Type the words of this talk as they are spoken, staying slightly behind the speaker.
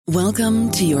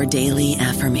Welcome to your daily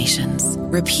affirmations.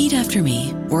 Repeat after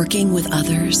me. Working with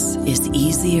others is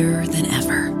easier than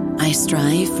ever. I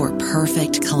strive for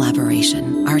perfect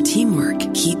collaboration. Our teamwork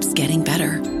keeps getting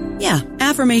better. Yeah,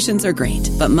 affirmations are great,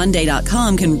 but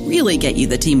Monday.com can really get you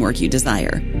the teamwork you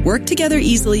desire. Work together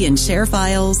easily and share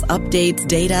files, updates,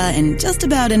 data, and just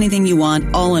about anything you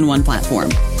want all in one platform.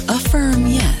 Affirm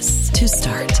yes to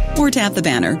start, or tap the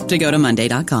banner to go to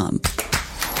Monday.com.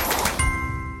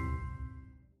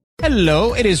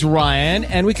 Hello, it is Ryan,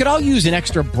 and we could all use an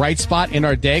extra bright spot in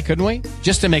our day, couldn't we?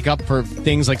 Just to make up for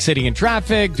things like sitting in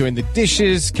traffic, doing the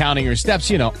dishes, counting your steps,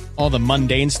 you know, all the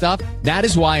mundane stuff. That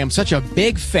is why I'm such a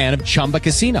big fan of Chumba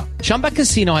Casino. Chumba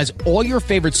Casino has all your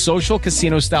favorite social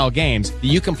casino-style games that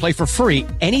you can play for free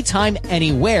anytime,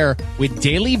 anywhere with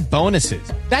daily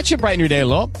bonuses. That should brighten your day a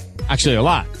little. Actually, a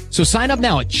lot. So sign up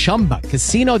now at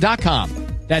ChumbaCasino.com.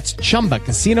 That's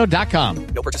ChumbaCasino.com.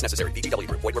 No purchase necessary. VGW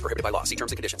Group. Void where prohibited by law. See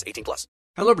terms and conditions. 18+.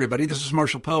 Hello, everybody. This is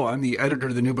Marshall Poe. I'm the editor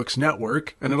of the New Books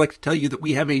Network, and I'd like to tell you that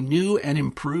we have a new and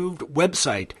improved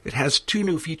website. It has 2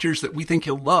 new features that we think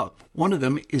you'll love. One of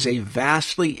them is a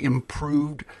vastly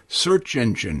improved search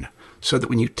engine, so that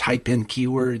when you type in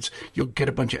keywords, you'll get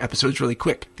a bunch of episodes really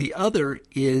quick. The other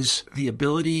is the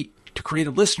ability to create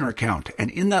a listener account. And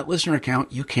in that listener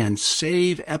account, you can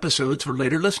save episodes for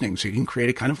later listening. So you can create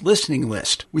a kind of listening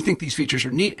list. We think these features are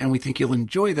neat and we think you'll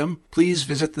enjoy them. Please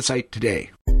visit the site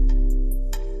today.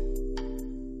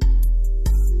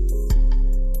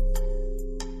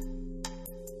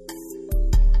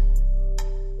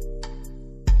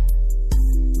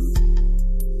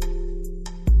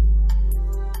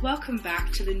 Welcome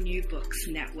back to the New Books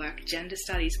Network Gender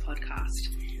Studies podcast.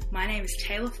 My name is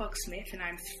Taylor Fox-Smith, and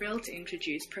I'm thrilled to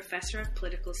introduce Professor of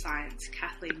Political Science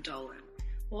Kathleen Dolan,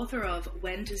 author of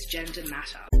When Does Gender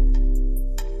Matter?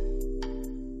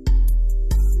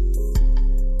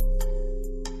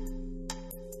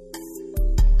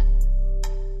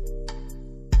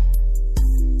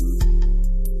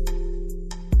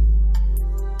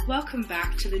 Welcome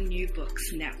back to the New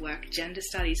Books Network Gender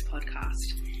Studies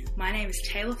podcast. My name is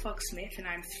Taylor Fox-Smith, and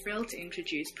I'm thrilled to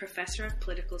introduce Professor of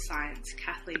Political Science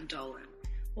Kathleen Dolan,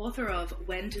 author of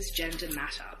When Does Gender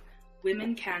Matter?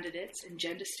 Women Candidates and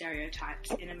Gender Stereotypes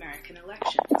in American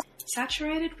Elections.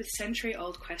 Saturated with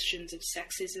century-old questions of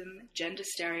sexism, gender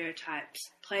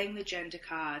stereotypes, playing the gender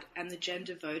card, and the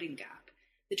gender voting gap,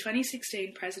 the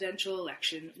 2016 presidential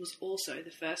election was also the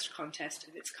first contest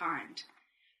of its kind.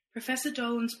 Professor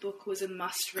Dolan's book was a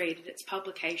must-read at its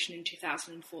publication in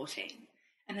 2014.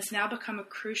 And has now become a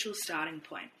crucial starting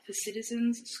point for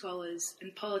citizens, scholars,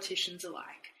 and politicians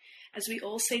alike, as we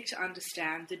all seek to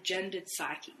understand the gendered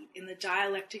psyche in the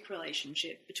dialectic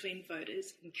relationship between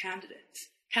voters and candidates.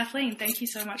 Kathleen, thank you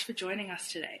so much for joining us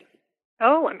today.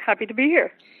 Oh, I'm happy to be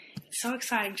here. It's so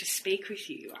exciting to speak with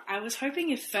you. I was hoping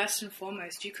if first and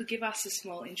foremost you could give us a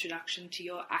small introduction to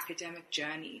your academic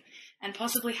journey and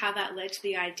possibly how that led to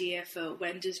the idea for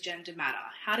When Does Gender Matter?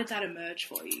 How did that emerge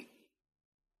for you?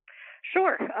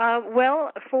 Sure.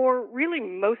 Well, for really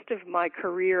most of my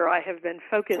career, I have been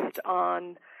focused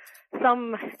on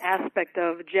some aspect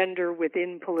of gender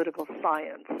within political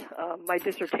science. My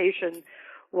dissertation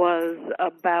was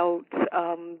about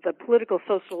the political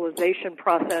socialization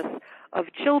process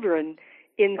of children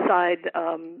inside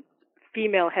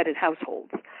female-headed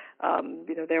households.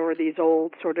 There were these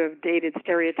old sort of dated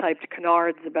stereotyped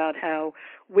canards about how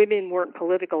women weren't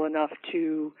political enough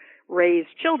to raise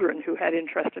children who had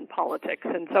interest in politics.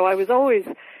 And so I was always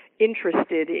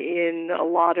interested in a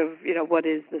lot of, what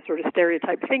is the sort of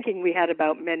stereotype thinking we had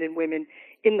about men and women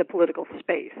in the political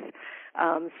space.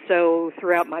 So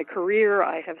throughout my career,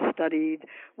 I have studied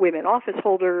women office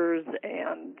holders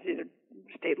and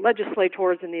state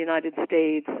legislators in the United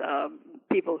States,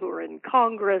 people who are in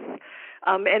Congress,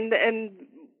 and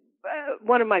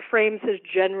one of my frames has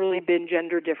generally been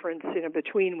gender difference,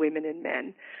 between women and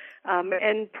men.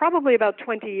 And probably about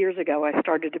 20 years ago, I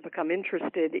started to become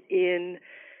interested in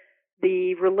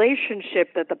the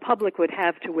relationship that the public would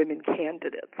have to women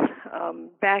candidates.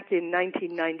 Back in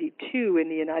 1992 in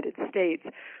the United States,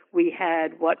 we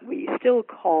had what we still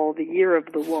call the Year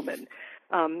of the Woman,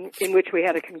 in which we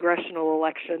had a congressional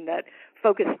election that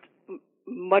focused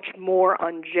much more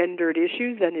on gendered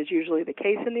issues than is usually the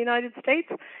case in the United States.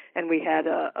 And we had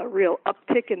a real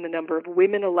uptick in the number of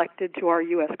women elected to our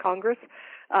U.S. Congress.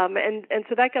 And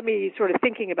so that got me sort of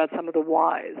thinking about some of the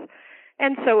whys.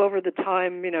 And so over the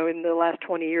time, in the last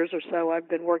 20 years or so, I've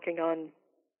been working on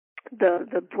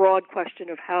the broad question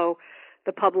of how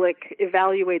the public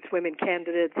evaluates women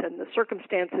candidates and the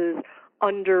circumstances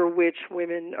under which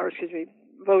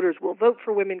voters will vote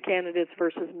for women candidates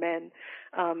versus men,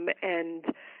 and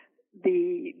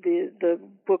the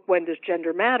book When Does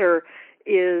Gender Matter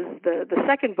is the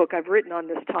second book I've written on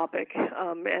this topic.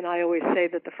 And I always say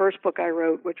that the first book I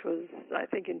wrote, which was, I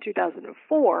think, in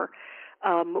 2004,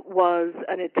 was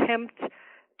an attempt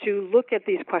to look at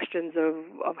these questions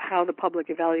of how the public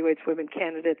evaluates women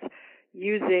candidates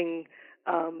using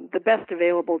the best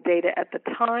available data at the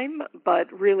time,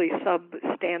 but really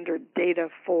substandard data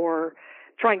for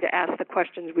trying to ask the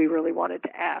questions we really wanted to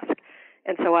ask.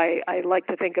 And so I like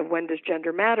to think of When Does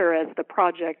Gender Matter as the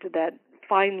project that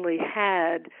finally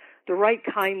had the right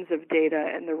kinds of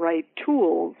data and the right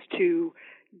tools to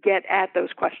get at those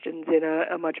questions in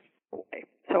a much better way.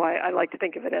 So I like to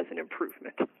think of it as an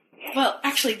improvement. Well,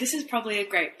 actually, this is probably a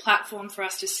great platform for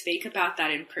us to speak about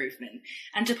that improvement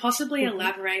and to possibly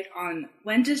elaborate on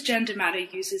When Does Gender Matter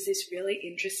uses this really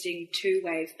interesting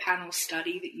two-wave panel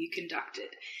study that you conducted.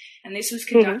 And this was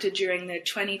conducted during the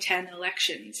 2010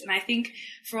 elections. And I think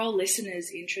for all listeners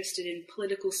interested in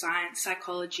political science,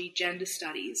 psychology, gender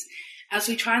studies, as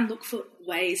we try and look for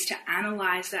ways to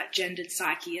analyze that gendered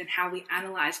psyche and how we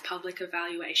analyze public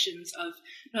evaluations of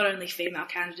not only female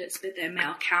candidates but their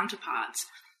male counterparts,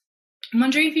 I'm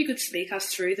wondering if you could speak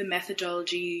us through the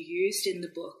methodology you used in the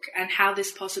book and how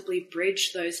this possibly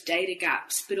bridged those data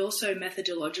gaps, but also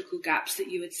methodological gaps that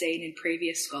you had seen in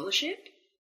previous scholarship.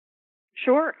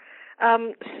 Sure.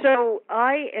 So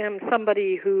I am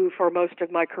somebody who, for most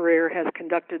of my career, has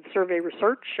conducted survey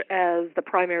research as the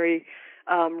primary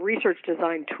research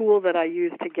design tool that I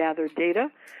use to gather data.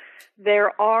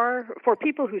 There are, for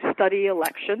people who study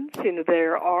elections,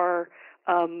 there are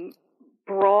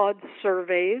broad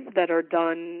surveys that are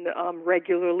done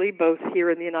regularly, both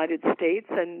here in the United States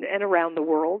and around the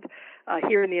world.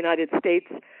 Here in the United States,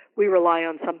 we rely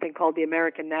on something called the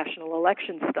American National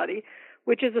Election Study,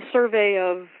 which is a survey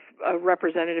of a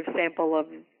representative sample of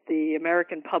the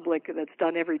American public that's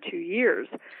done every 2 years.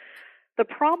 The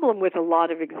problem with a lot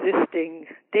of existing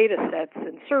data sets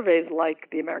and surveys like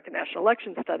the American National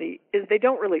Election Study is they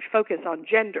don't really focus on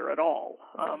gender at all.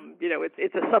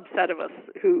 It's a subset of us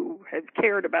who have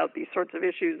cared about these sorts of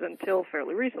issues until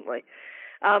fairly recently.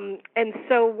 And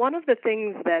so one of the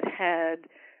things that had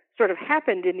sort of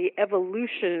happened in the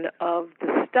evolution of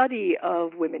the study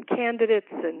of women candidates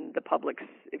and the public's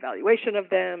evaluation of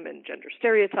them and gender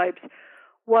stereotypes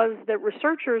was that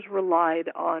researchers relied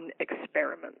on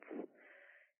experiments.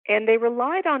 And they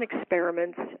relied on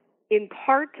experiments in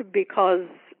part because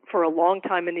for a long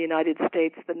time in the United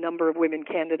States, the number of women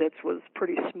candidates was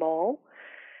pretty small.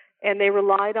 And they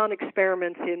relied on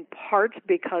experiments in part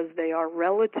because they are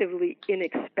relatively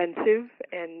inexpensive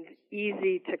and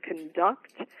easy to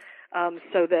conduct,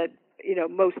 so that,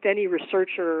 most any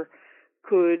researcher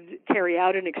could carry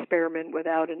out an experiment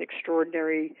without an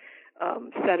extraordinary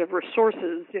set of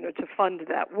resources, to fund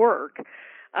that work.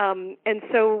 And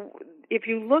so if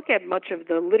you look at much of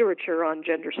the literature on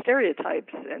gender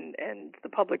stereotypes and the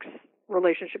public's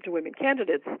relationship to women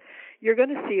candidates, you're going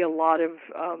to see a lot of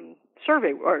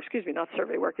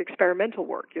experimental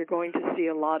work. You're going to see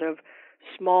a lot of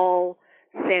small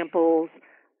samples,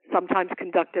 sometimes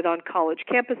conducted on college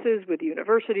campuses with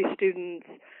university students,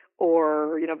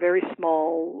 or, very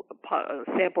small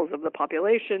samples of the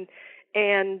population.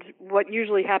 And what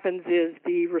usually happens is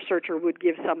the researcher would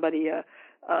give somebody a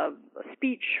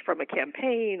speech from a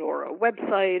campaign or a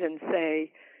website and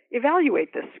say,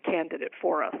 evaluate this candidate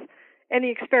for us. And the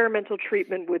experimental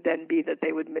treatment would then be that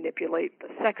they would manipulate the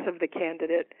sex of the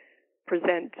candidate,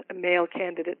 present a male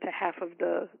candidate to half of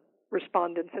the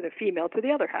respondents and a female to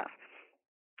the other half.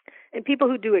 And people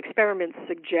who do experiments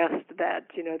suggest that,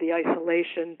 the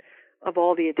isolation of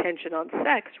all the attention on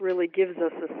sex really gives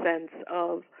us a sense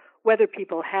of whether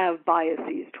people have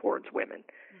biases towards women.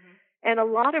 Mm-hmm. And a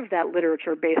lot of that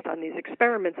literature based on these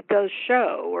experiments does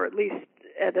show, or at least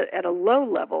at a low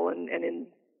level, and in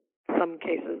some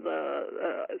cases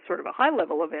sort of a high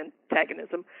level of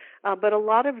antagonism, but a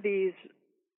lot of these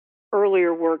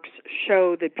earlier works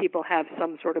show that people have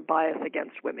some sort of bias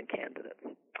against women candidates.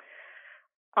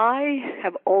 I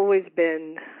have always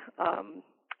been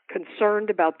concerned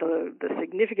about the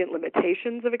significant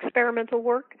limitations of experimental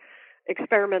work.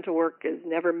 Experimental work is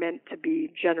never meant to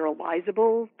be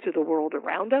generalizable to the world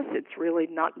around us. It's really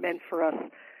not meant for us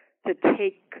to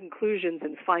take conclusions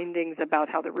and findings about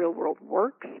how the real world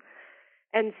works.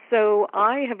 And so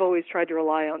I have always tried to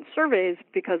rely on surveys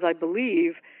because I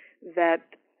believe that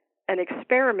an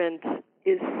experiment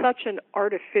is such an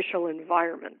artificial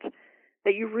environment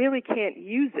that you really can't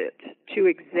use it to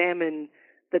examine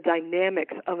the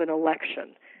dynamics of an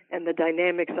election and the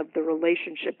dynamics of the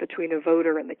relationship between a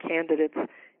voter and the candidates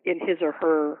in his or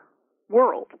her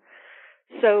world.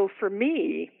 So for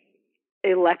me,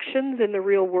 elections in the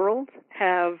real world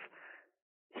have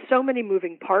so many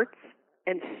moving parts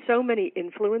and so many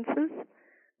influences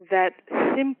that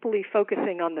simply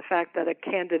focusing on the fact that a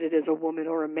candidate is a woman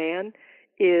or a man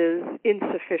is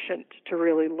insufficient to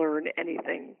really learn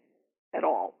anything at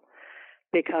all.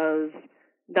 Because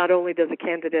not only does a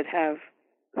candidate have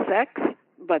sex,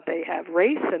 but they have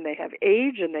race, and they have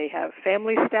age, and they have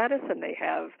family status, and they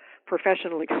have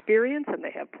professional experience, and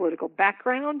they have political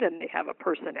background, and they have a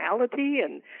personality,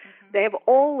 and they have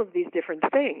all of these different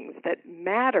things that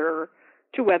matter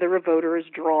to whether a voter is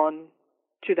drawn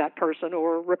to that person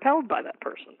or repelled by that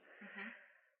person.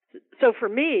 So for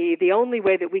me, the only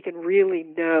way that we can really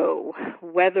know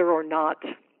whether or not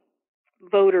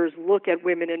voters look at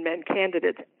women and men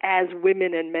candidates as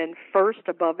women and men first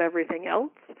above everything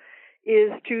else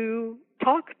is to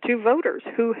talk to voters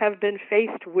who have been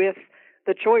faced with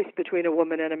the choice between a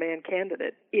woman and a man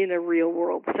candidate in a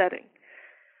real-world setting.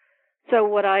 So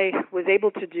what I was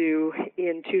able to do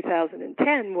in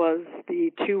 2010 was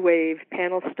the two-wave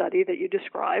panel study that you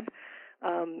describe.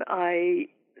 I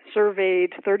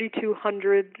surveyed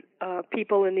 3,200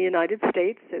 people in the United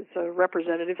States. It's a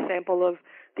representative sample of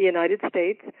the United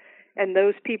States. And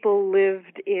those people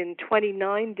lived in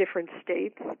 29 different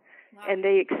states. Wow. And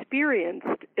they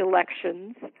experienced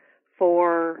elections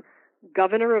for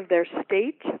governor of their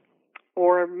state,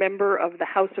 or a member of the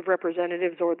House of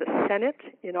Representatives or the Senate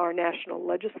in our national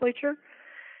legislature,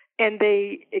 and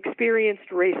they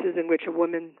experienced races in which a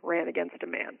woman ran against a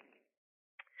man.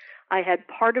 I had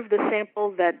part of the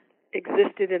sample that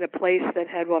existed in a place that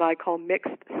had what I call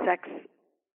mixed-sex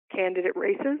candidate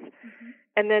races,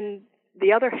 and then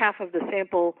the other half of the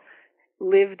sample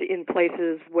lived in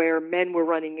places where men were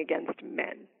running against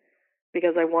men,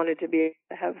 because I wanted to be able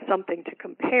to have something to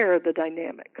compare the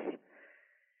dynamics.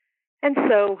 And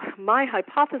so my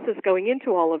hypothesis going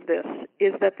into all of this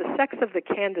is that the sex of the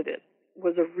candidate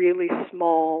was a really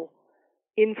small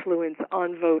influence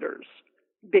on voters,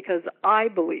 because I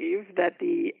believe that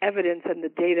the evidence and the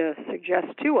data suggest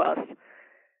to us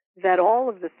that all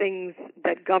of the things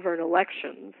that govern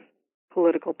elections,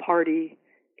 political party,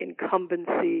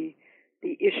 incumbency,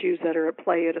 the issues that are at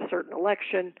play at a certain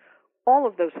election, all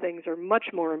of those things are much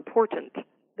more important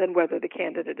than whether the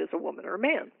candidate is a woman or a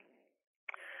man.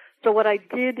 So what I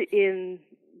did in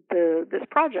this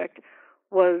project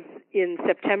was, in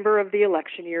September of the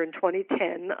election year in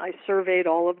 2010, I surveyed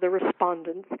all of the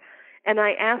respondents, and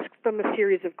I asked them a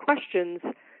series of questions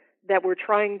that were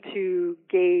trying to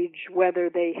gauge whether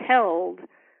they held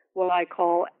what I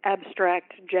call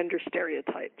abstract gender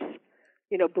stereotypes.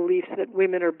 You know, beliefs that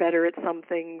women are better at some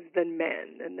things than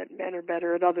men, and that men are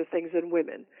better at other things than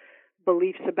women.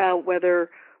 Beliefs about whether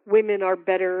women are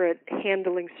better at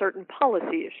handling certain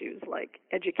policy issues like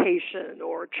education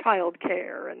or child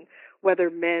care, and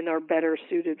whether men are better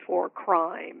suited for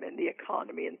crime and the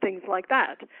economy and things like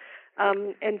that.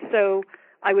 And so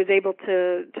I was able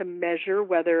to measure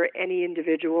whether any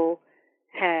individual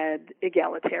had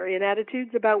egalitarian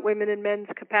attitudes about women and men's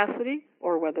capacity,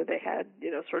 or whether they had,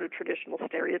 sort of traditional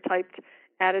stereotyped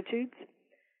attitudes.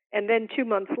 And then 2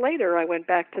 months later, I went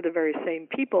back to the very same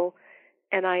people,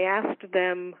 and I asked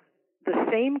them the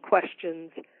same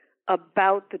questions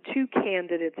about the two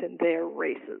candidates in their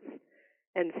races.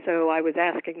 And so I was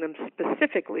asking them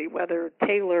specifically whether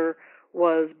Taylor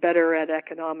was better at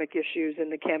economic issues in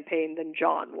the campaign than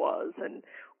John was, and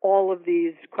all of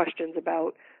these questions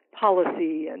about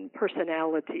policy and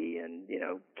personality and,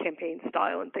 campaign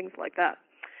style and things like that.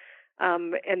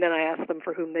 And then I asked them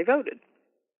for whom they voted.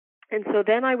 And so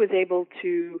then I was able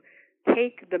to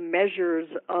take the measures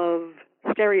of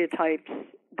stereotypes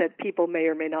that people may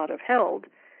or may not have held,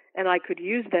 and I could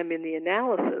use them in the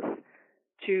analysis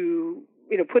to,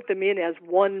 put them in as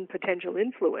one potential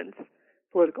influence: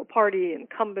 political party,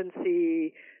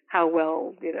 incumbency, how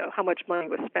well, how much money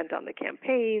was spent on the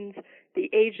campaigns, the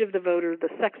age of the voter, the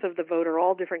sex of the voter,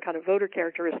 all different kind of voter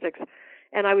characteristics.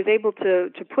 And I was able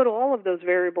to put all of those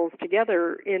variables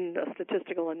together in a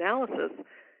statistical analysis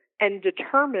and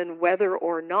determine whether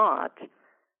or not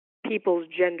people's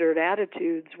gendered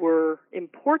attitudes were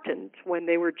important when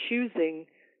they were choosing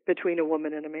between a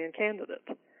woman and a man candidate.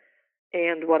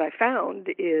 And what I found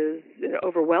is,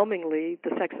 overwhelmingly,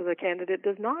 the sex of the candidate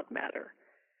does not matter.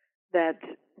 That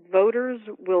voters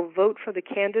will vote for the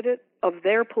candidate of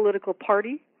their political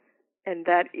party, and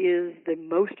that is the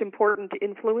most important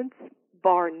influence,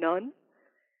 bar none.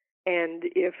 And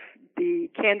if the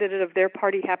candidate of their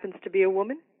party happens to be a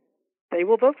woman, they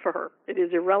will vote for her. It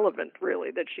is irrelevant,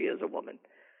 really, that she is a woman.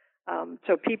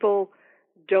 So people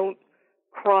don't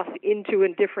cross into a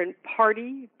different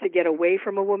party to get away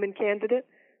from a woman candidate.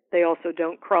 They also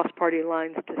don't cross party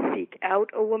lines to seek out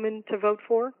a woman to vote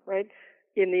for, right?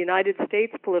 In the United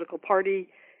States, political party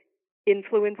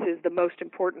influence is the most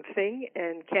important thing,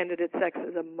 and candidate sex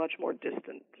is a much more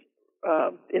distant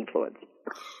influence.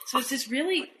 So it's this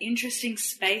really interesting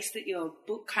space that your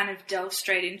book kind of delves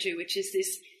straight into, which is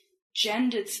this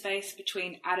gendered space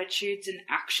between attitudes and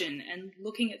action, and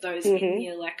looking at those in the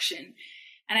election.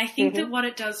 And I think that what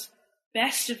it does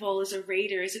best of all as a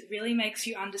reader is it really makes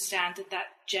you understand that that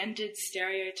gendered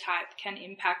stereotype can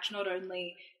impact not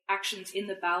only actions in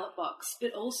the ballot box,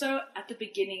 but also at the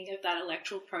beginning of that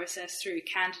electoral process through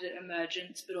candidate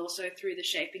emergence, but also through the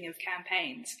shaping of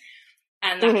campaigns.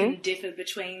 And that can differ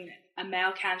between a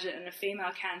male candidate and a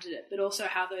female candidate, but also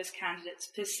how those candidates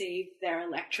perceive their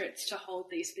electorates to hold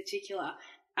these particular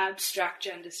abstract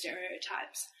gender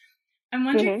stereotypes. I'm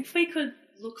wondering if we could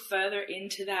look further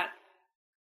into that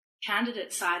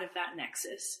candidate side of that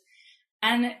nexus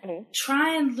and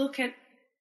try and look at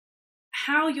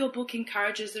how your book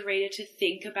encourages the reader to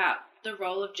think about the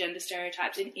role of gender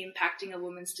stereotypes in impacting a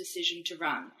woman's decision to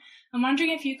run. I'm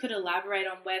wondering if you could elaborate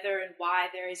on whether and why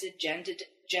there is a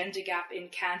gender gap in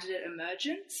candidate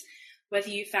emergence, whether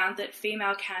you found that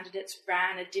female candidates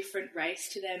ran a different race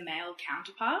to their male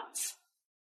counterparts.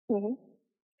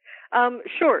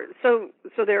 Sure. So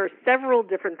there are several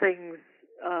different things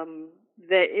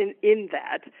that in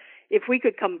that. If we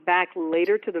could come back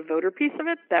later to the voter piece of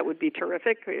it, that would be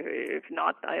terrific. If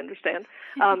not, I understand.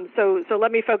 So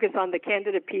let me focus on the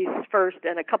candidate piece first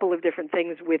and a couple of different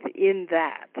things within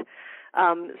that.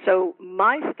 So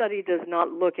my study does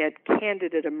not look at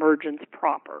candidate emergence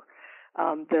proper.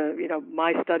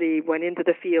 My study went into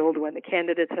the field when the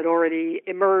candidates had already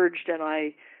emerged, and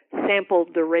I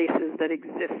sampled the races that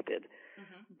existed.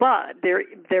 But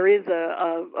there is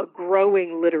a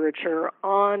growing literature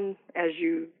on, as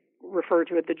you refer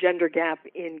to it, the gender gap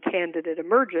in candidate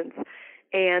emergence,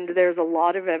 and there's a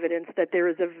lot of evidence that there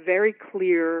is a very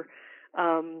clear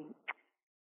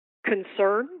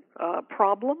concern,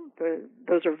 problem.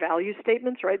 Those are value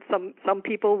statements, right? Some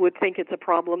people would think it's a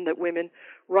problem that women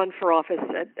run for office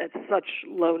at such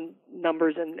low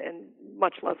numbers and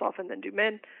much less often than do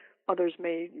men. Others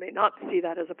may not see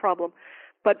that as a problem.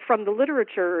 But from the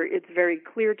literature, it's very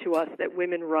clear to us that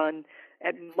women run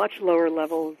at much lower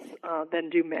levels than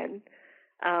do men,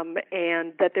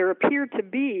 and that there appear to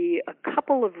be a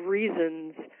couple of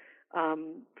reasons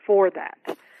for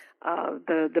that.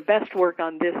 The best work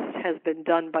on this has been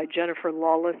done by Jennifer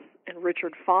Lawless and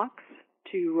Richard Fox,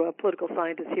 two political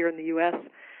scientists here in the U.S.,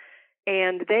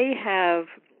 and they have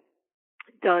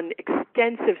done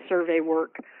extensive survey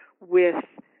work with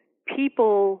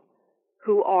people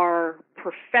who are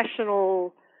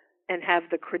professional and have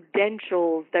the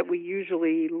credentials that we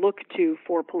usually look to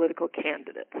for political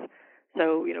candidates.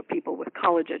 So, people with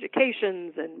college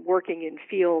educations and working in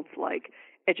fields like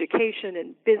education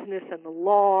and business and the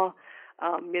law,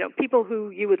 people who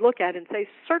you would look at and say,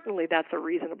 certainly that's a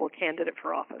reasonable candidate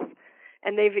for office.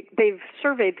 And they've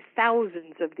surveyed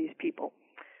thousands of these people,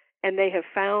 and they have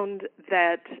found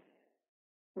that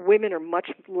women are much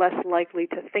less likely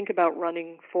to think about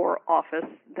running for office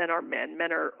than are men.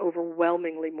 Men are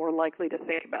overwhelmingly more likely to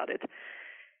think about it.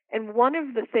 And one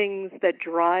of the things that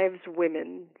drives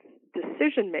women's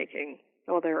decision-making,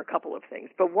 well, there are a couple of things,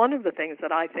 but one of the things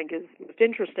that I think is most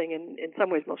interesting and in some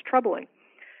ways most troubling,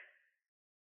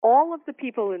 all of the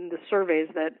people in the surveys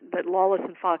that Lawless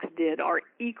and Fox did are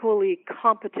equally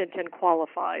competent and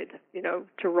qualified,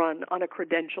 to run on a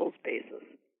credentials basis.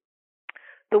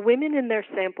 The women in their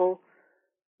sample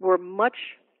were much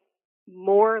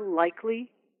more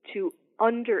likely to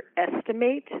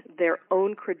underestimate their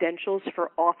own credentials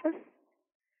for office.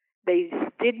 They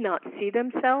did not see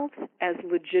themselves as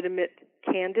legitimate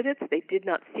candidates. They did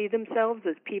not see themselves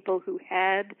as people who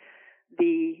had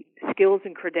the skills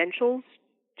and credentials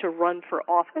to run for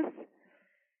office.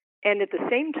 And at the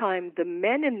same time, the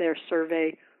men in their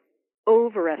survey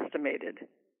overestimated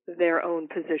their own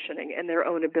positioning and their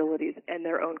own abilities and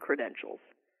their own credentials.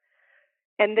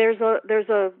 And there's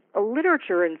a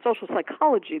literature in social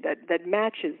psychology that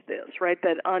matches this, right?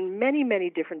 That on many,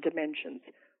 many different dimensions,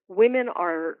 women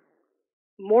are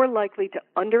more likely to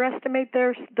underestimate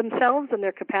themselves and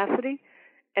their capacity,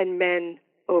 and men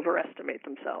overestimate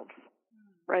themselves,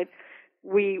 right?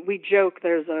 We joke,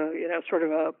 there's sort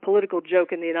of a political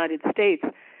joke in the United States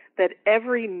that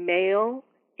every male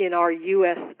in our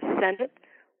U.S. Senate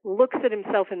looks at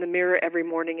himself in the mirror every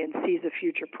morning and sees a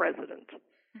future president,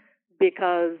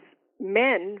 because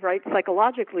men, right,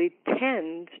 psychologically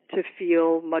tend to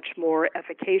feel much more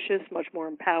efficacious, much more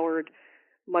empowered,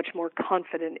 much more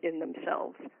confident in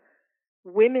themselves.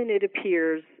 Women, it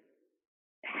appears,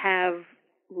 have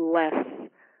less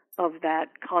of that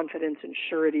confidence and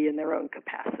surety in their own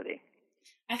capacity.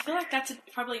 I feel like that's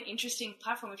probably an interesting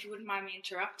platform, if you wouldn't mind me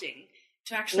interrupting,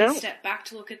 to actually step back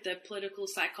to look at the political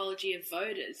psychology of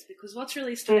voters, because what's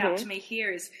really stood out to me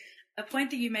here is a point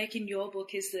that you make in your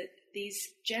book is that these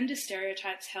gender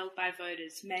stereotypes held by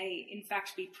voters may in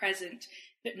fact be present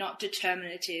but not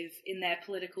determinative in their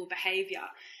political behaviour.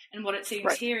 And what it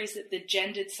seems here is that the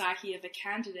gendered psyche of a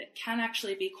candidate can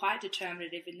actually be quite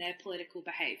determinative in their political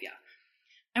behaviour.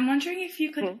 I'm wondering if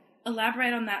you could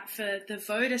elaborate on that for the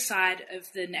voter side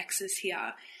of the nexus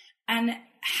here, and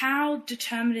how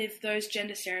determinative those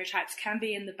gender stereotypes can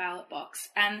be in the ballot box,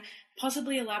 and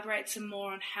possibly elaborate some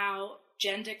more on how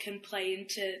gender can play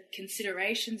into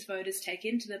considerations voters take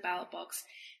into the ballot box,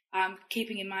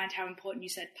 keeping in mind how important you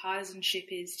said partisanship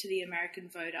is to the American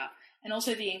voter, and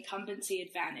also the incumbency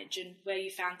advantage and where you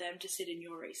found them to sit in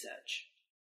your research.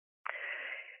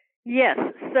 Yes,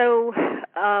 so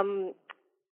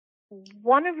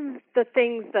one of the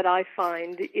things that I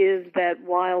find is that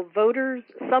while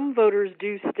some voters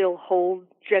do still hold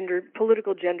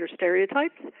political gender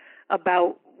stereotypes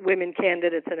about women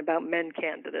candidates and about men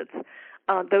candidates,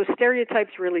 those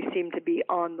stereotypes really seem to be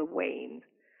on the wane.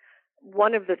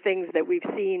 One of the things that we've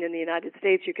seen in the United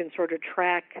States, you can sort of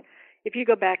track, if you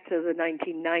go back to the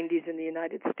 1990s in the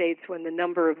United States, when the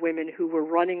number of women who were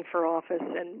running for office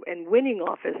and winning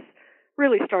office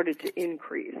really started to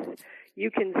increase, you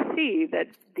can see that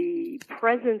the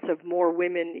presence of more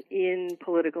women in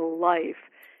political life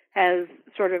has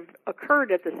sort of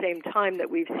occurred at the same time that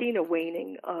we've seen a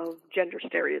waning of gender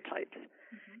stereotypes.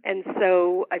 And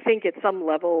so I think at some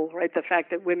level, right, the fact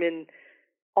that women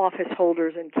office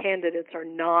holders and candidates are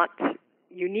not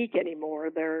unique anymore.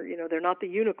 They're not the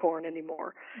unicorn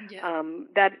anymore. Yeah.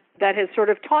 That has sort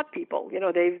of taught people.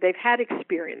 They've had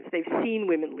experience. They've seen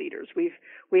women leaders.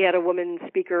 We had a woman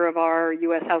speaker of our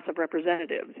U.S. House of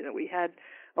Representatives. We had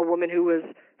a woman who was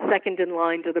second in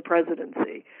line to the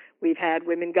presidency. We've had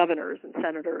women governors and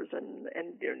senators, and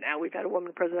now we've had a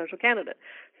woman presidential candidate.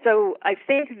 So I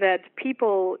think that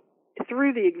people,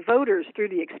 through the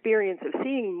experience of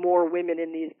seeing more women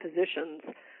in these positions,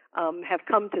 have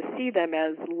come to see them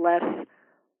as less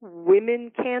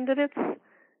women candidates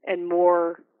and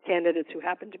more candidates who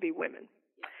happen to be women.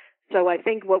 So I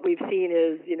think what we've seen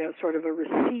is, sort of a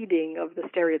receding of the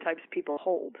stereotypes people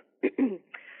hold.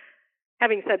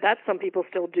 Having said that, some people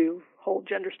still do hold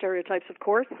gender stereotypes, of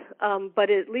course, but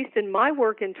at least in my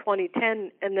work in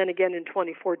 2010 and then again in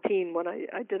 2014 when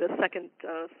I did a second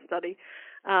study,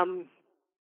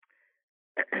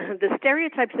 the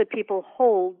stereotypes that people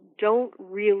hold don't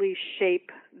really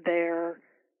shape their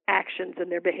actions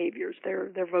and their behaviors,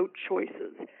 their vote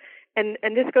choices. And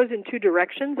this goes in two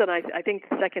directions, and I think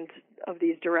the second of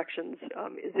these directions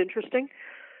is interesting.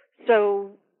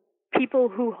 So people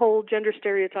who hold gender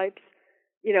stereotypes,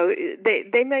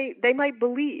 they might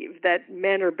believe that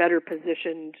men are better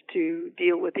positioned to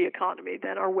deal with the economy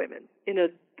than are women in a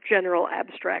general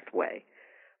abstract way.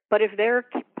 But if their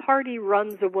party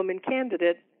runs a woman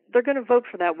candidate, they're going to vote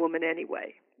for that woman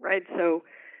anyway, right? So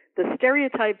the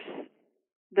stereotypes,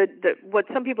 what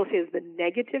some people see as the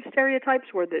negative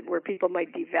stereotypes, where people might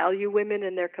devalue women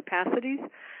and their capacities,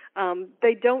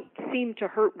 they don't seem to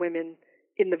hurt women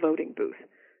in the voting booth.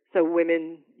 So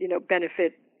women,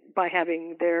 benefit by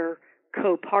having their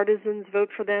co-partisans vote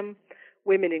for them.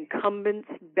 Women incumbents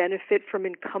benefit from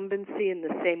incumbency in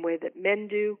the same way that men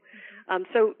do.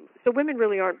 So women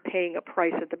really aren't paying a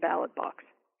price at the ballot box.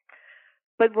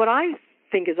 But what I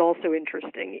think is also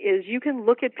interesting is you can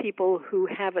look at people who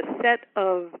have a set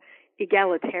of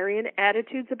egalitarian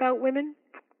attitudes about women.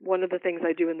 One of the things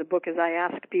I do in the book is I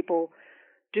ask people,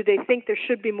 do they think there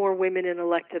should be more women in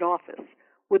elected office?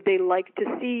 Would they like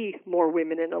to see more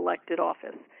women in elected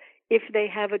office? If they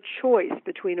have a choice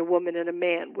between a woman and a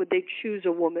man, would they choose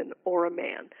a woman or a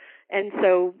man? And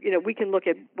so, we can look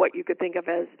at what you could think of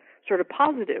as sort of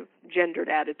positive gendered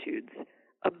attitudes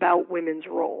about women's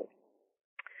role.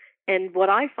 And what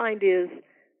I find is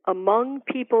among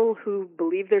people who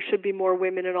believe there should be more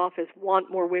women in office,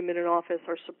 want more women in office,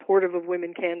 are supportive of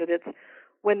women candidates,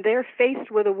 when they're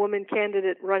faced with a woman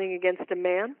candidate running against a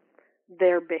man,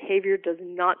 their behavior does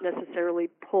not necessarily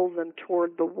pull them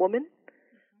toward the woman,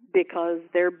 because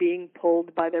they're being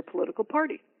pulled by their political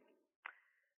party.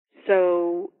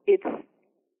 So it's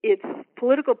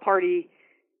political party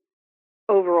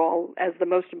overall as the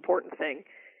most important thing.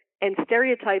 And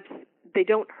stereotypes, they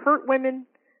don't hurt women,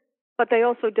 but they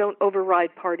also don't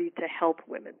override party to help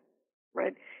women,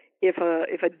 right? If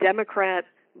a Democrat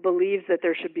believes that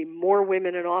there should be more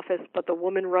women in office, but the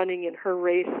woman running in her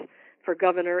race for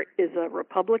governor is a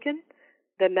Republican,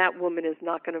 then that woman is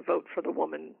not going to vote for the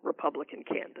woman Republican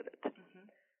candidate.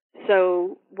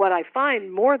 So what I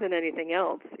find more than anything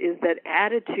else is that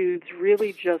attitudes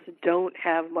really just don't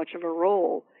have much of a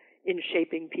role in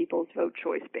shaping people's vote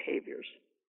choice behaviors.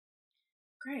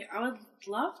 Great. I would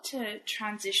love to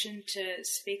transition to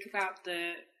speak about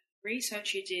the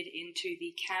research you did into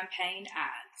the campaign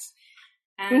ads.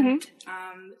 And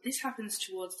this happens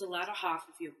towards the latter half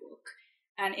of your book.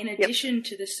 And in addition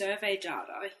to the survey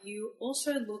data, you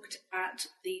also looked at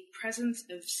the presence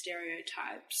of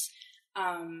stereotypes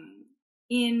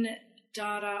in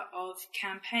data of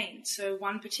campaigns. So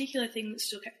one particular thing that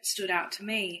stood out to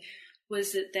me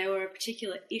was that there were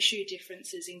particular issue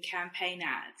differences in campaign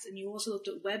ads, and you also looked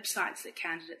at websites that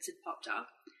candidates had popped up.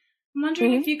 I'm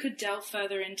wondering if you could delve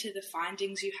further into the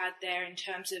findings you had there in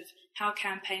terms of how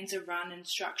campaigns are run and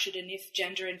structured, and if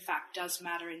gender in fact does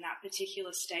matter in that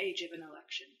particular stage of an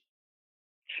election.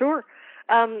 Sure.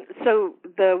 So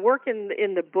the work in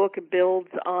the book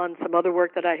builds on some other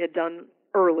work that I had done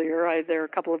earlier. There are a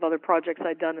couple of other projects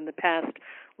I'd done in the past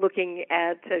looking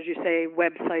at, as you say,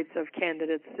 websites of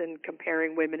candidates and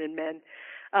comparing women and men.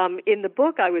 In the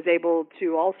book, I was able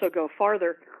to also go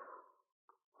farther,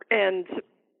 and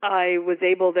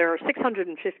there are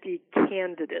 650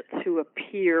 candidates who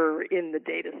appear in the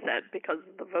data set because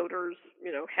the voters,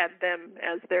 had them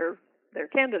as their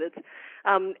candidates.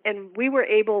 And we were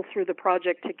able, through the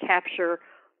project, to capture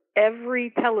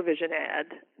every television ad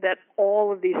that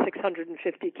all of these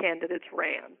 650 candidates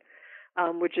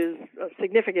ran, which is a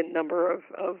significant number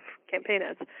of campaign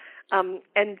ads.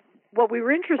 And what we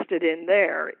were interested in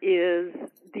there is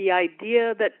the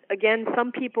idea that, again,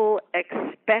 some people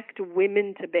expect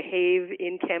women to behave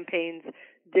in campaigns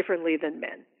differently than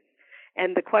men.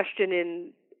 And the question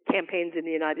in campaigns in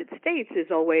the United States is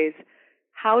always,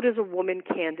 how does a woman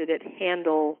candidate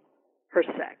handle her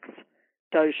sex?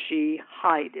 Does she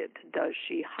hide it? Does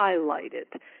she highlight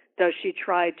it? Does she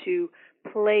try to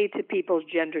play to people's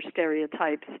gender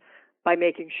stereotypes by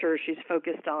making sure she's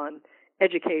focused on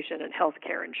education and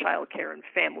healthcare and childcare and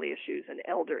family issues and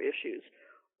elder issues?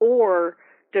 Or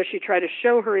does she try to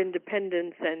show her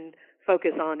independence and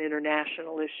focus on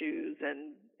international issues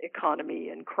and economy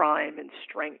and crime and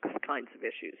strength kinds of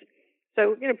issues?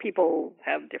 So, people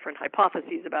have different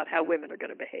hypotheses about how women are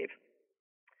going to behave.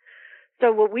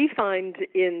 So what we find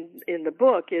in the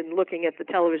book, in looking at the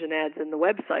television ads and the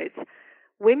websites,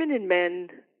 women and men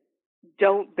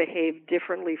don't behave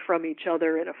differently from each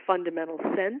other in a fundamental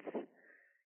sense.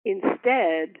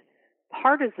 Instead,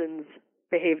 partisans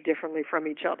behave differently from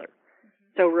each other.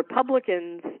 So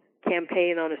Republicans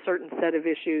campaign on a certain set of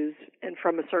issues and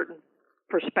from a certain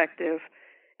perspective,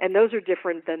 and those are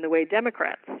different than the way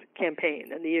Democrats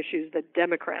campaign and the issues that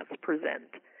Democrats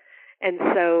present. And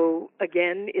so,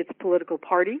 again, it's political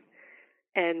party,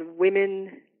 and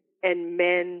women and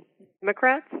men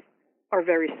Democrats are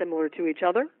very similar to each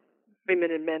other. Women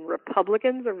and men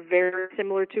Republicans are very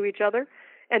similar to each other,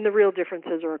 and the real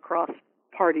differences are across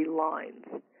party lines,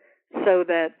 so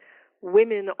that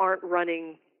women aren't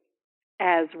running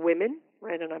as women,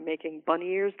 right? And I'm making bunny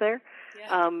ears there.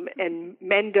 Yeah. And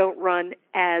men don't run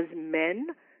as men,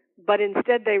 but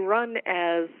instead they run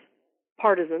as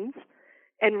partisans.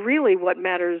 And really what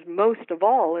matters most of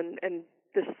all, and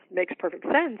this makes perfect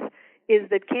sense, is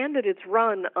that candidates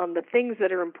run on the things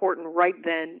that are important right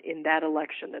then in that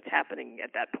election that's happening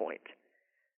at that point.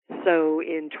 So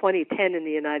in 2010 in the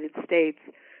United States,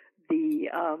 the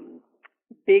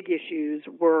big issues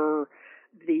were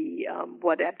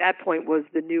what at that point was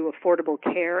the new Affordable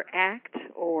Care Act,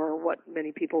 or what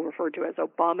many people refer to as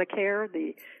Obamacare,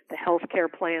 the health care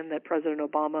plan that President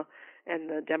Obama and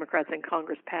the Democrats in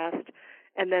Congress passed,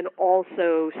 and then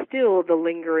also still the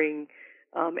lingering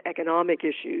economic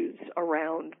issues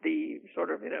around the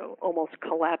sort of, almost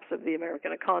collapse of the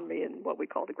American economy and what we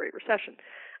call the Great Recession.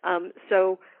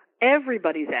 So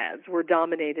everybody's ads were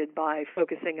dominated by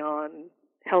focusing on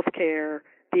healthcare,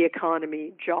 the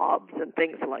economy, jobs, and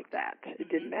things like that. It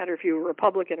didn't matter if you were a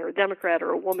Republican or a Democrat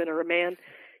or a woman or a man.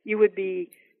 You would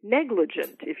be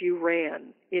negligent if you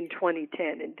ran in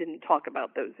 2010 and didn't talk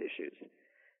about those issues.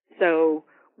 So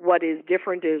what is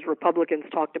different is Republicans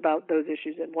talked about those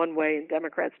issues in one way and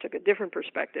Democrats took a different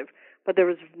perspective, but there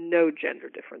was no gender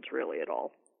difference really at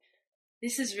all.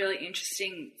 This is really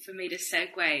interesting for me to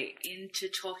segue into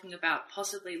talking about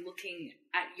possibly looking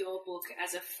at your book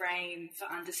as a frame for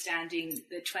understanding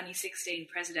the 2016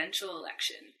 presidential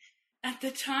election. At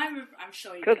the time of, I'm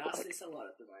sure you get asked this a lot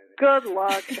at the moment. Good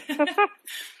luck.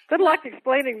 Good luck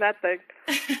explaining that thing.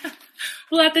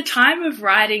 Well, at the time of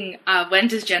writing When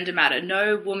Does Gender Matter,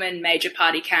 no woman major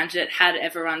party candidate had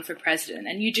ever run for president.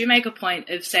 And you do make a point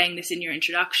of saying this in your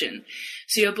introduction.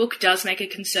 So your book does make a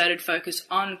concerted focus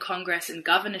on Congress and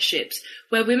governorships,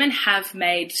 where women have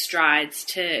made strides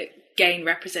to gain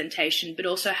representation, but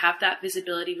also have that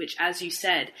visibility, which, as you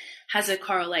said, has a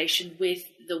correlation with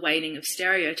the waning of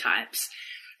stereotypes.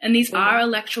 And these are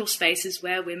electoral spaces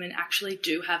where women actually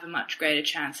do have a much greater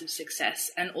chance of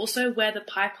success, and also where the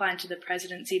pipeline to the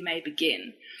presidency may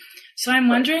begin. So I'm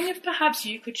wondering if perhaps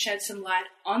you could shed some light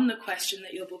on the question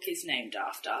that your book is named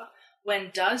after. When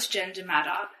does gender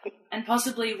matter? And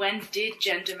possibly when did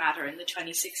gender matter in the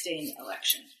 2016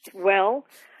 election? Well,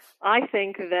 I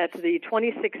think that the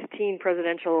 2016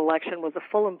 presidential election was a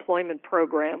full employment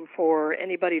program for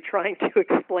anybody trying to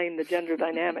explain the gender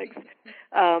dynamics.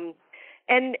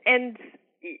 And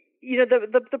you know,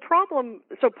 the problem,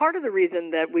 so part of the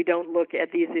reason that we don't look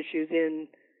at these issues in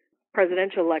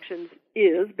presidential elections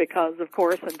is because, of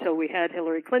course, until we had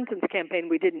Hillary Clinton's campaign,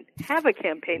 we didn't have a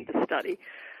campaign to study.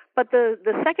 But the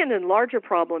second and larger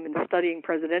problem in studying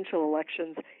presidential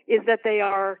elections is that they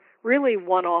are really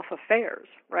one-off affairs,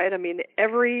 right? I mean,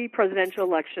 every presidential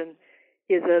election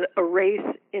is a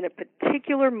race in a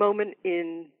particular moment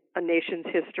in a nation's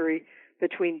history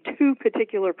between two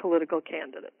particular political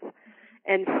candidates.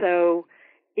 And so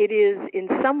it is in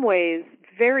some ways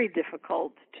very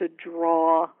difficult to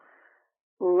draw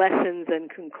lessons and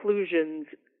conclusions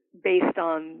based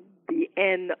on the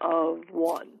N of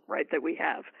one, right, that we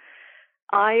have.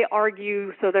 I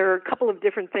argue, so there are a couple of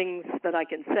different things that I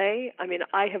can say. I mean,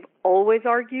 I have always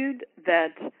argued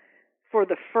that for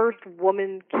the first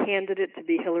woman candidate to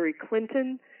be Hillary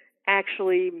Clinton,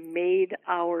 actually made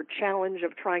our challenge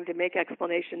of trying to make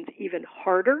explanations even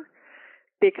harder,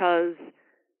 because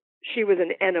she was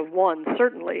an N of one,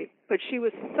 certainly, but she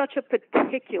was such a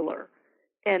particular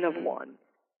N of one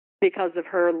because of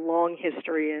her long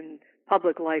history in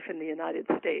public life in the United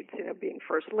States, you know, being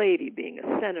first lady, being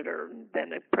a senator,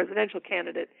 then a presidential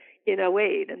candidate in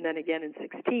 2008, and then again in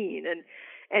 2016.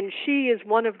 And she is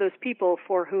one of those people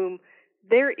for whom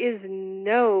there is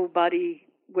nobody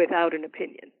without an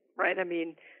opinion. Right? I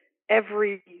mean,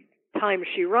 every time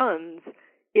she runs,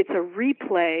 it's a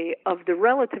replay of the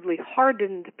relatively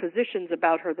hardened positions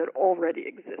about her that already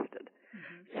existed.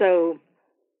 Mm-hmm. So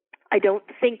I don't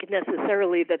think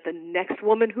necessarily that the next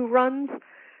woman who runs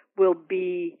will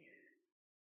be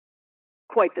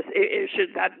quite this.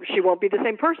 She won't be the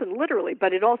same person, literally,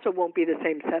 but it also won't be the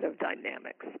same set of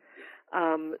dynamics.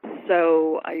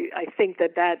 So I think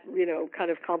that you know, kind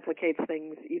of complicates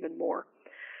things even more.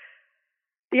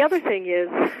 The other thing is,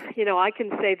 you know, I can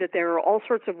say that there are all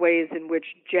sorts of ways in which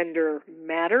gender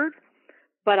mattered,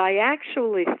 but I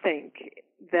actually think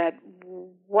that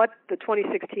what the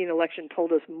 2016 election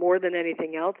told us more than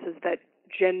anything else is that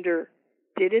gender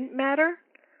didn't matter,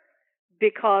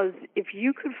 because if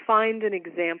you could find an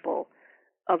example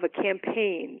of a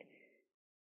campaign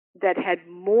that had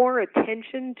more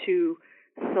attention to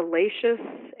salacious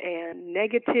and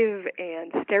negative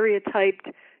and stereotyped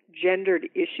gendered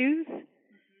issues,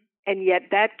 and yet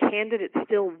that candidate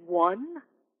still won,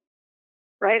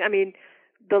 right? I mean,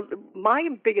 my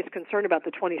biggest concern about the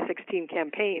 2016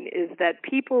 campaign is that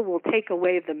people will take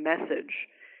away the message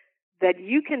that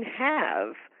you can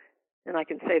have, and I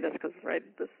can say this because, right,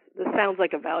 this sounds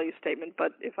like a value statement,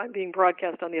 but if I'm being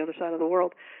broadcast on the other side of the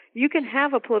world, you can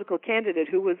have a political candidate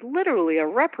who was literally a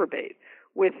reprobate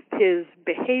with his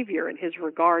behavior and his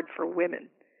regard for women,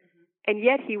 and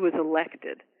yet he was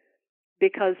elected,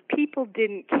 because people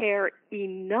didn't care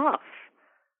enough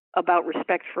about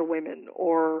respect for women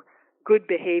or good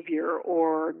behavior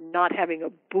or not having a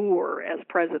boor as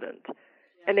president,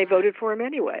 and they voted for him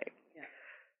anyway.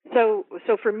 So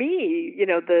for me, you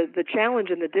know, the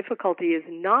challenge and the difficulty is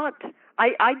not,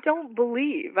 I don't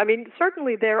believe, I mean,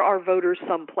 certainly there are voters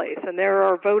someplace, and there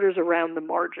are voters around the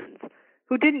margins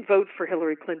who didn't vote for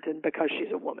Hillary Clinton because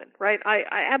she's a woman, right? I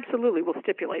absolutely will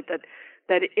stipulate that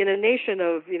in a nation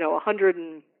of, you know,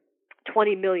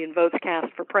 120 million votes cast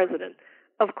for president,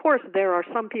 of course there are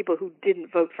some people who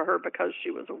didn't vote for her because she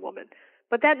was a woman.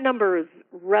 But that number is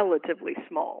relatively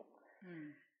small.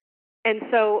 And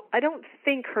so I don't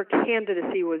think her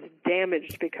candidacy was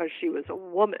damaged because she was a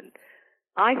woman.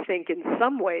 I think in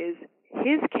some ways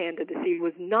his candidacy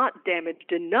was not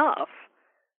damaged enough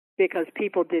because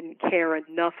people didn't care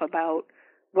enough about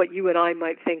what you and I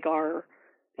might think are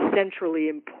centrally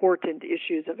important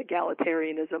issues of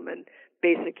egalitarianism and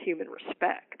basic human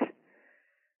respect.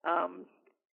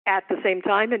 At the same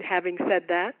time, and having said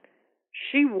that,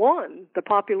 she won the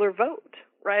popular vote,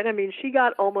 right? I mean, she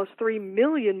got almost 3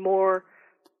 million more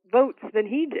votes than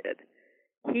he did.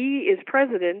 he is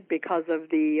president because of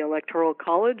the Electoral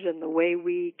College and the way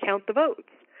we count the votes.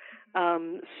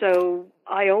 So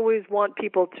I always want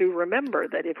people to remember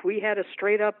that if we had a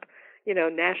straight up,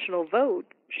 national vote,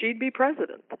 she'd be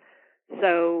president.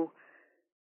 So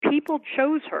people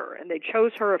chose her, and they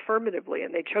chose her affirmatively,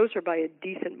 and they chose her by a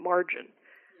decent margin.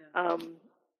 Yeah.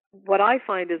 What I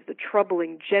find is the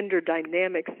troubling gender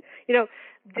dynamics.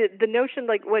 The notion,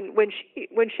 like when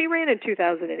she ran in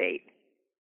 2008,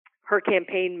 her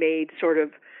campaign made sort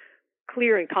of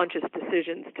clear and conscious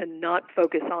decisions to not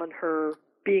focus on her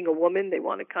being a woman. They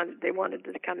wanted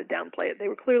to kind of downplay it. They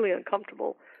were clearly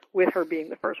uncomfortable with her being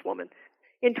the first woman.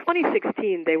 In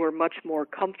 2016, they were much more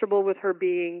comfortable with her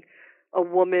being a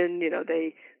woman.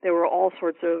 There were all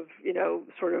sorts of,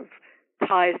 sort of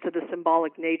ties to the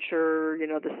symbolic nature.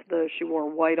 She wore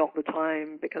white all the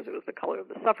time because it was the color of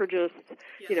the suffragists.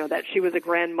 Yes. That she was a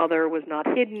grandmother was not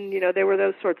hidden. There were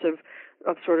those sorts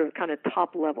of sort of kind of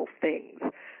top level things.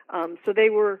 So they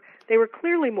were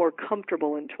clearly more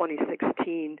comfortable in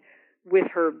 2016 with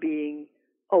her being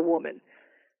a woman.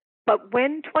 But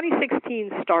when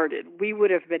 2016 started, we would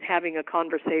have been having a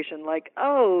conversation like,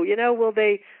 will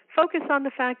they focus on the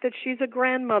fact that she's a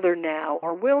grandmother now,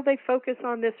 or will they focus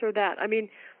on this or that? I mean,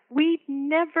 we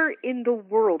never in the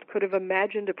world could have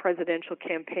imagined a presidential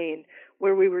campaign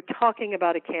where we were talking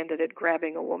about a candidate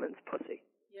grabbing a woman's pussy,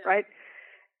 right?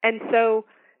 And so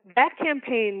that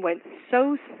campaign went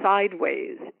so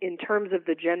sideways in terms of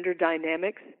the gender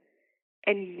dynamics,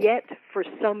 and yet for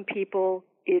some people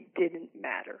it didn't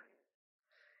matter.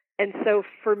 And so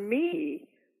for me,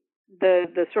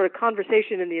 the sort of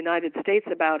conversation in the United States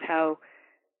about how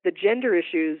the gender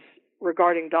issues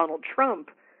regarding Donald Trump,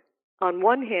 on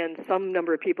one hand, some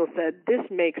number of people said this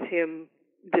makes him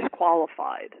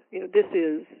disqualified. This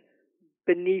is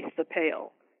beneath the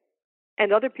pale.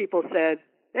 And other people said,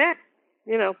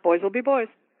 boys will be boys.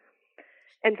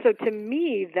 And so to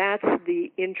me, that's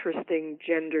the interesting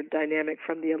gender dynamic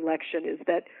from the election, is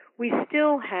that we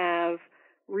still have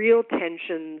real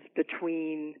tensions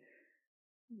between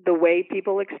the way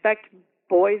people expect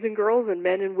boys and girls and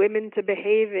men and women to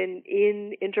behave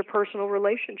in interpersonal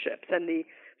relationships and the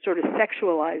sort of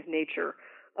sexualized nature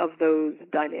of those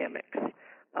dynamics.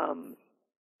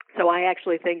 So I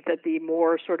actually think that the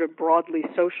more sort of broadly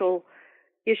social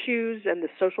issues and the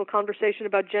social conversation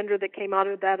about gender that came out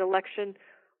of that election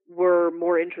were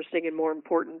more interesting and more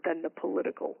important than the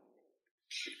political.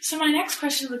 So my next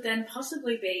question would then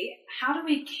possibly be, how do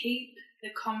we keep the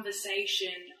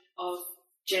conversation of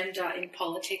gender in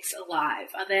politics alive?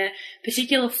 Are there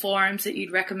particular forums that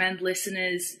you'd recommend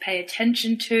listeners pay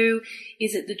attention to?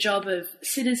 Is it the job of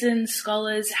citizens,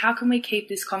 scholars? How can we keep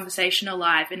this conversation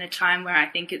alive in a time where I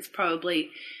think it's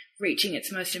probably reaching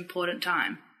its most important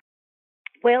time?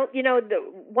 Well,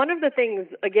 one of the things,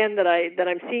 again, that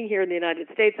I'm seeing here in the United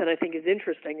States that I think is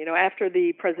interesting, after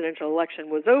the presidential election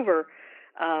was over,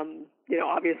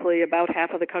 obviously about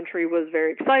half of the country was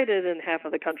very excited and half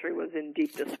of the country was in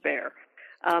deep despair.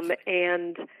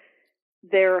 And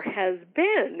there has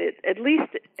been, at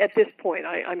least at this point,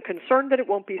 I'm concerned that it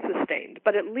won't be sustained,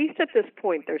 but at least at this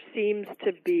point there seems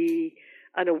to be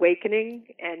an awakening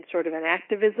and sort of an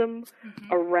activism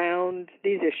around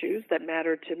these issues that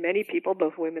matter to many people,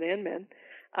 both women and men.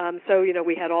 So,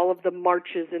 we had all of the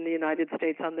marches in the United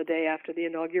States on the day after the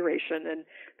inauguration, and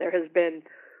there has been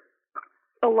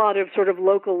a lot of sort of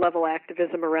local level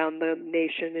activism around the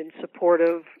nation in support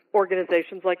of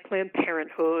organizations like Planned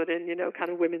Parenthood and, kind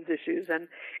of women's issues.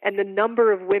 And the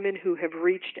number of women who have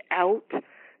reached out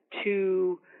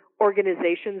to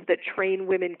organizations that train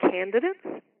women candidates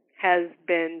has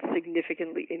been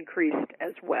significantly increased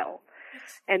as well.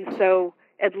 And so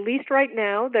at least right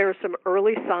now, there are some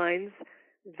early signs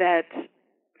that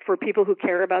for people who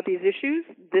care about these issues,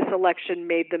 this election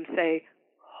made them say,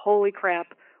 holy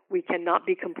crap, we cannot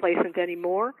be complacent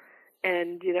anymore.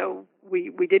 And,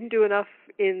 we didn't do enough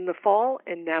in the fall,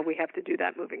 and now we have to do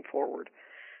that moving forward.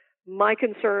 My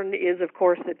concern is, of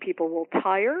course, that people will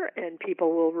tire and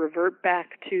people will revert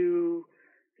back to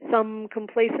some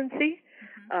complacency.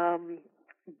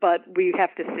 But we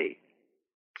have to see.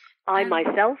 I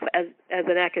myself, as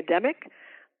an academic,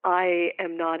 I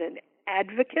am not an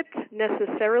advocate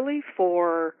necessarily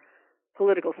for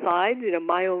political sides.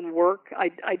 My own work,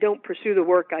 I don't pursue the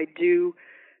work I do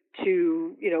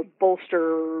to,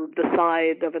 bolster the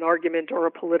side of an argument or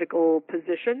a political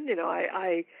position.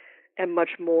 I am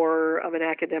much more of an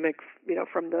academic,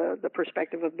 from the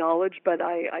perspective of knowledge, but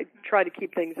I try to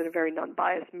keep things in a very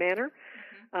non-biased manner.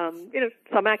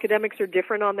 Some academics are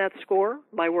different on that score.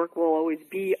 My work will always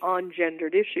be on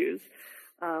gendered issues.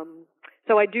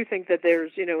 So I do think that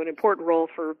there's, an important role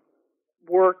for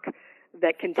work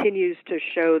that continues to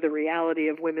show the reality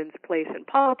of women's place in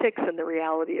politics and the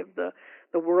reality of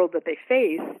the world that they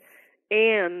face.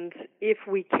 And if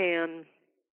we can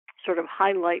sort of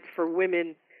highlight for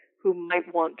women who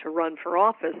might want to run for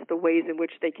office the ways in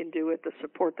which they can do it, the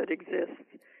support that exists,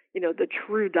 the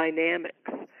true dynamics.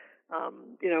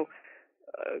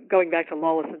 Going back to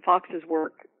Lawless and Fox's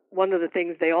work, one of the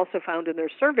things they also found in their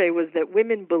survey was that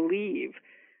women believe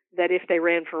that if they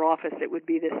ran for office, it would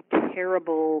be this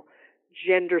terrible,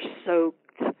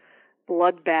 gender-soaked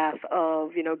bloodbath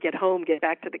of, get home, get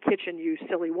back to the kitchen, you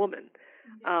silly woman.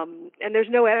 And there's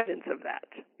no evidence of that.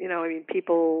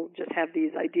 People just have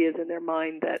these ideas in their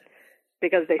mind that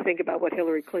because they think about what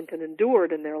Hillary Clinton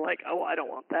endured, and they're like, oh, I don't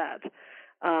want that.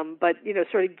 But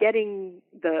sort of getting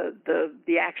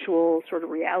the actual sort of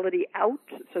reality out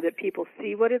so that people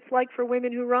see what it's like for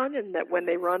women who run, and that when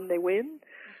they run, they win.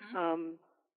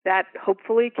 That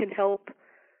hopefully can help,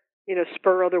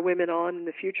 spur other women on in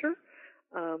the future.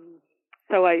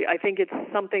 So I think it's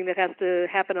something that has to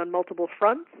happen on multiple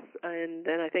fronts, and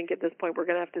I think at this point we're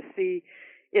going to have to see,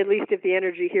 at least if the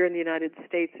energy here in the United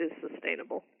States is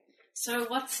sustainable. So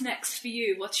what's next for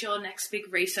you? What's your next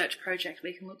big research project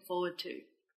we can look forward to?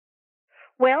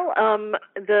 Well,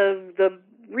 the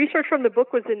research from the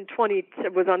book was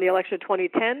on the election of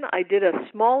 2010. I did a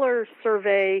smaller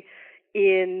survey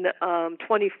in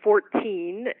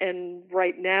 2014, and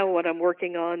right now what I'm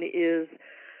working on is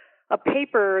a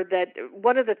paper that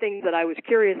one of the things that I was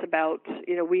curious about,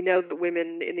 we know that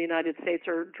women in the United States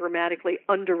are dramatically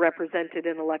underrepresented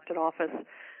in elected office.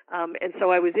 And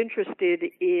so I was interested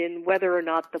in whether or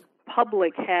not the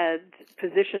public had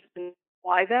positioned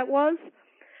why that was.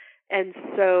 And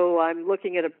so I'm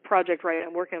working on a project right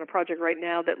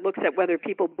now that looks at whether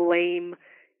people blame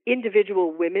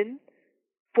individual women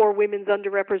for women's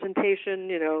underrepresentation,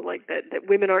 like that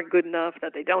women aren't good enough,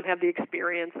 that they don't have the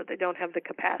experience, that they don't have the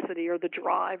capacity or the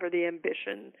drive or the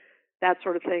ambition, that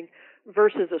sort of thing,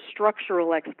 versus a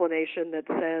structural explanation that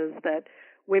says that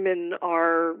women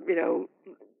are,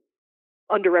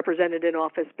 underrepresented in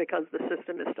office because the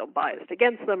system is still biased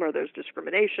against them, or there's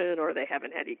discrimination, or they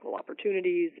haven't had equal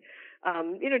opportunities,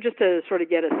 just to sort of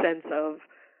get a sense of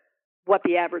what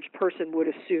the average person would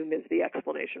assume is the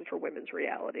explanation for women's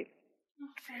reality. Oh,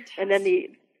 fantastic. And then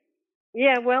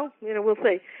we'll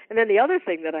see. And then the other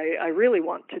thing that I really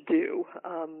want to do,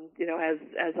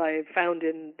 as I found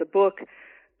in the book,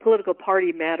 political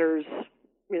party matters,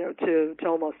 to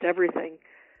almost everything.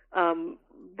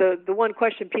 The one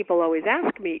question people always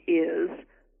ask me is,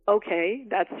 okay,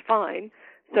 that's fine.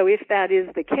 So if that is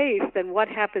the case, then what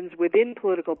happens within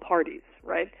political parties,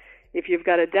 right? If you've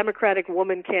got a Democratic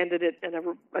woman candidate and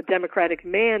a Democratic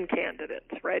man candidate,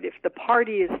 right? If the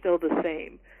party is still the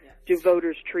same, do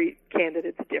voters treat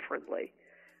candidates differently?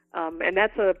 And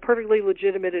that's a perfectly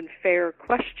legitimate and fair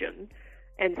question.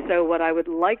 And so what I would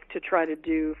like to try to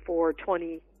do for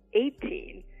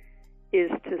 2018 is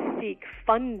to seek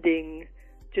funding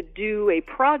to do a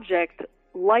project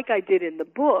like I did in the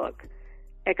book,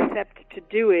 except to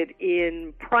do it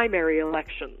in primary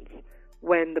elections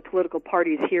when the political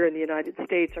parties here in the United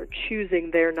States are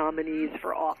choosing their nominees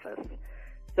for office.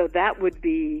 So that would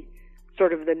be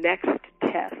sort of the next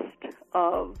test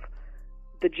of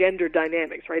the gender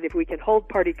dynamics, right? If we can hold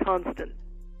party constant,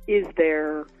 is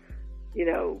there,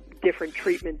 different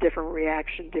treatment, different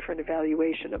reaction, different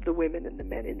evaluation of the women and the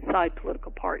men inside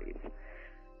political parties?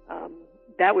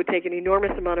 That would take an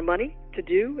enormous amount of money to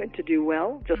do and to do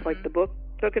well, just like the book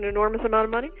took an enormous amount of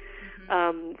money.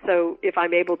 So if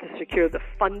I'm able to secure the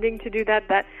funding to do that,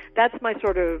 that's my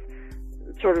sort of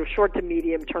short to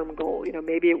medium term goal.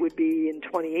 Maybe it would be in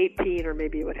 2018, or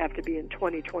maybe it would have to be in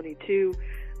 2022.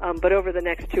 But over the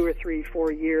next 2 or 3,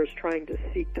 4 years, trying to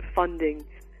seek the funding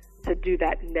to do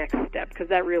that next step, because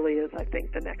that really is, I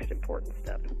think, the next important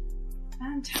step.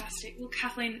 Fantastic. Well,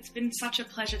 Kathleen, it's been such a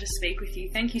pleasure to speak with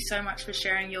you. Thank you so much for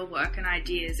sharing your work and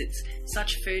ideas. It's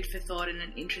such food for thought in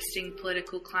an interesting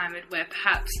political climate where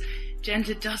perhaps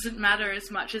gender doesn't matter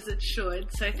as much as it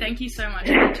should. So thank you so much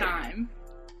for your time.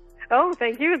 Oh,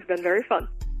 thank you. It's been very fun.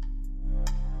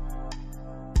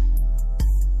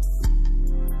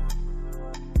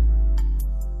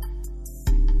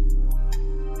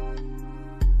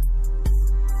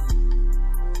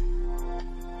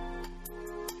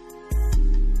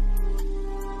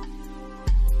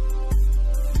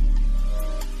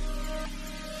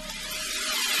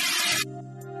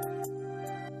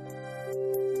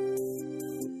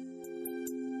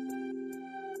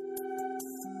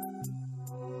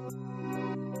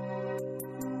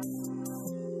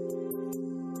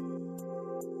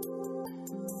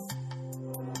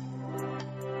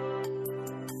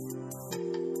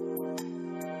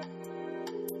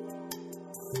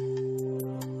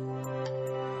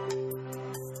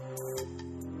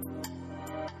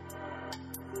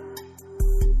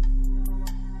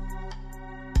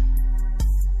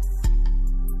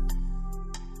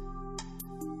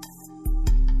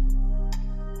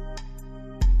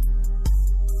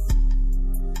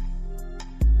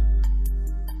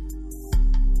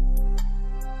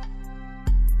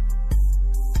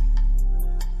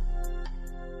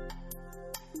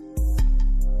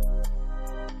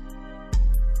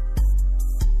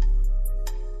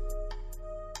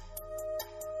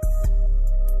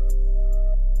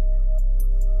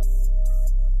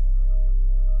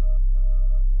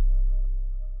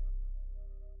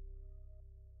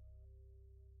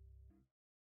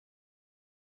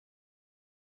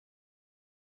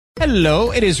 Hello,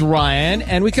 it is Ryan,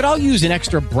 and we could all use an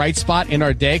extra bright spot in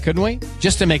our day, couldn't we?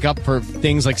 Just to make up for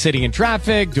things like sitting in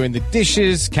traffic, doing the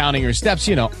dishes, counting your steps,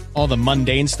 all the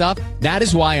mundane stuff. That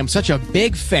is why I'm such a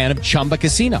big fan of Chumba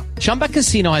Casino. Chumba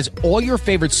Casino has all your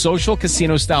favorite social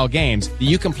casino-style games that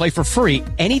you can play for free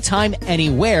anytime,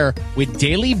 anywhere with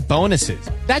daily bonuses.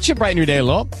 That should brighten your day a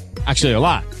little. Actually, a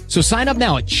lot. So sign up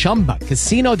now at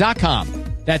ChumbaCasino.com.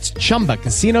 That's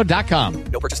ChumbaCasino.com.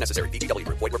 No purchase necessary. VGW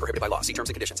Group. Void where prohibited by law. See terms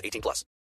and conditions. 18+.